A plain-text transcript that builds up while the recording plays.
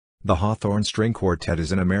The Hawthorne String Quartet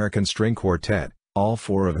is an American string quartet, all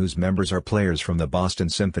four of whose members are players from the Boston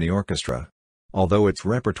Symphony Orchestra. Although its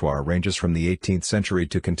repertoire ranges from the 18th century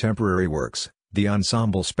to contemporary works, the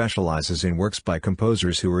ensemble specializes in works by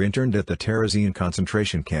composers who were interned at the Terezín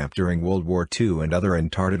concentration camp during World War II and other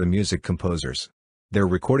entartada music composers. Their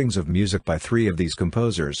recordings of music by three of these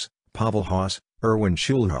composers, Pavel Haas, Erwin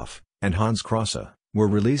Schulhoff, and Hans Krasse, were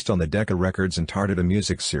released on the Decca Records entartada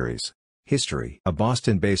music series. History. A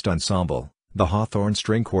Boston-based ensemble, the Hawthorne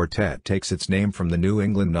String Quartet takes its name from the New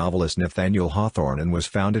England novelist Nathaniel Hawthorne and was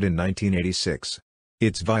founded in 1986.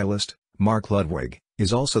 Its violist, Mark Ludwig,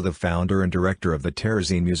 is also the founder and director of the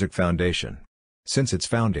Terezín Music Foundation. Since its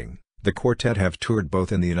founding, the quartet have toured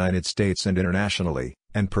both in the United States and internationally,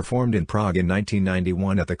 and performed in Prague in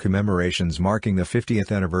 1991 at the commemorations marking the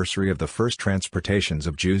 50th anniversary of the first transportations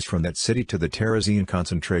of Jews from that city to the Terezín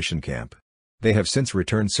concentration camp. They have since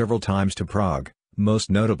returned several times to Prague,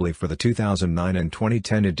 most notably for the 2009 and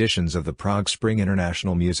 2010 editions of the Prague Spring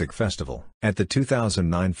International Music Festival. At the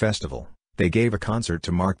 2009 festival, they gave a concert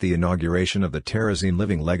to mark the inauguration of the Terezín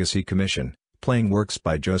Living Legacy Commission, playing works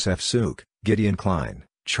by Joseph Suk, Gideon Klein,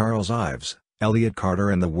 Charles Ives, Elliot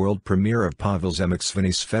Carter and the world premiere of Pavel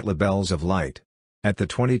Zemexviny's Svetla Bells of Light. At the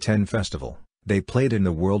 2010 festival, they played in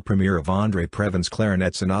the world premiere of André Previn's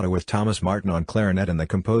Clarinet Sonata with Thomas Martin on clarinet and the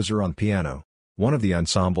composer on piano. One of the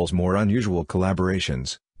ensemble's more unusual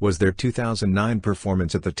collaborations was their 2009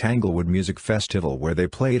 performance at the Tanglewood Music Festival, where they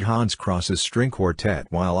played Hans Krasse's string quartet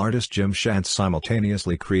while artist Jim Shantz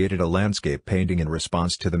simultaneously created a landscape painting in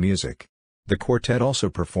response to the music. The quartet also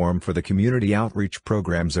performed for the community outreach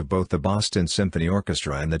programs of both the Boston Symphony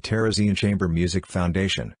Orchestra and the Terezín Chamber Music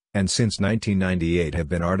Foundation, and since 1998 have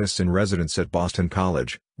been artists in residence at Boston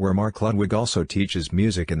College, where Mark Ludwig also teaches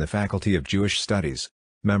music in the Faculty of Jewish Studies.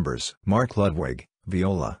 Members: Mark Ludwig,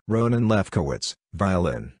 viola; Ronan Lefkowitz,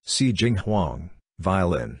 violin; Jing Huang,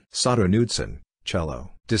 violin; Sato Knudsen,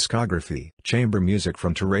 cello. Discography: Chamber music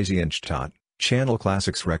from Theresienstadt, Channel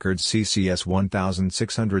Classics Records CCS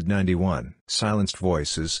 1691, Silenced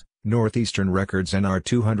Voices, Northeastern Records NR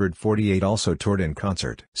 248. Also toured in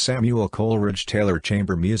concert. Samuel Coleridge Taylor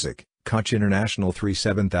Chamber Music, Koch International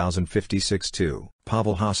 37056-2,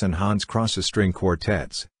 Pavel Haas and Hans Krasse String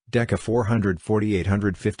Quartets, Decca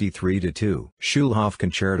 440-853-2, Schulhoff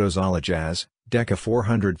Concertos a la Jazz, Decca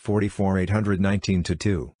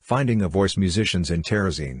 444-819-2. Finding a Voice Musicians in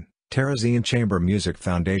Terezín, Terezín Chamber Music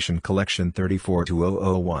Foundation Collection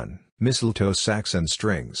 34-2001, Mistletoe Sax and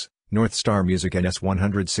Strings, North Star Music NS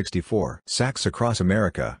 164. Sax Across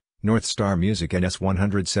America, North Star Music NS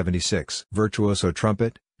 176. Virtuoso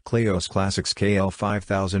Trumpet, Kleos Classics KL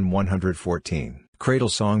 5114. Cradle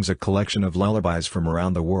Songs, a collection of lullabies from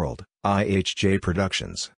around the world, IHJ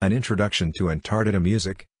Productions. An Introduction to Entartada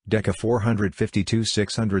Music, Decca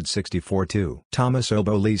 452-664-2. Thomas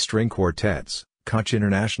Obo Lee String Quartets, Koch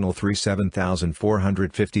International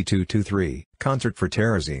 37452-23. Concert for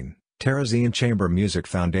Terezín, Terezín Chamber Music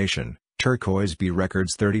Foundation, Turquoise B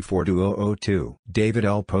Records 34-2002. David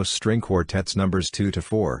L. Post String Quartets Numbers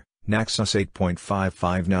 2-4. Naxos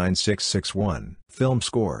 8.5596661. Film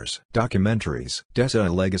scores. Documentaries. Dessa, a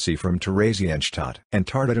legacy from Theresienstadt.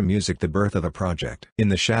 Entartada Music, the birth of a project. In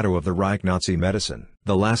the Shadow of the Reich, Nazi Medicine.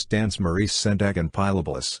 The Last Dance, Maurice Sendak and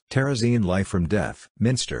Pilobolus. Terezín, Life from Death.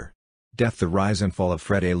 Minster. Death, the Rise and Fall of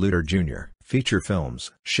Fred A. Luter Jr. Feature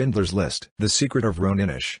films. Schindler's List. The Secret of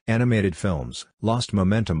Roninish. Animated films. Lost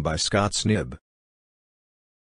Momentum by Scott Snib.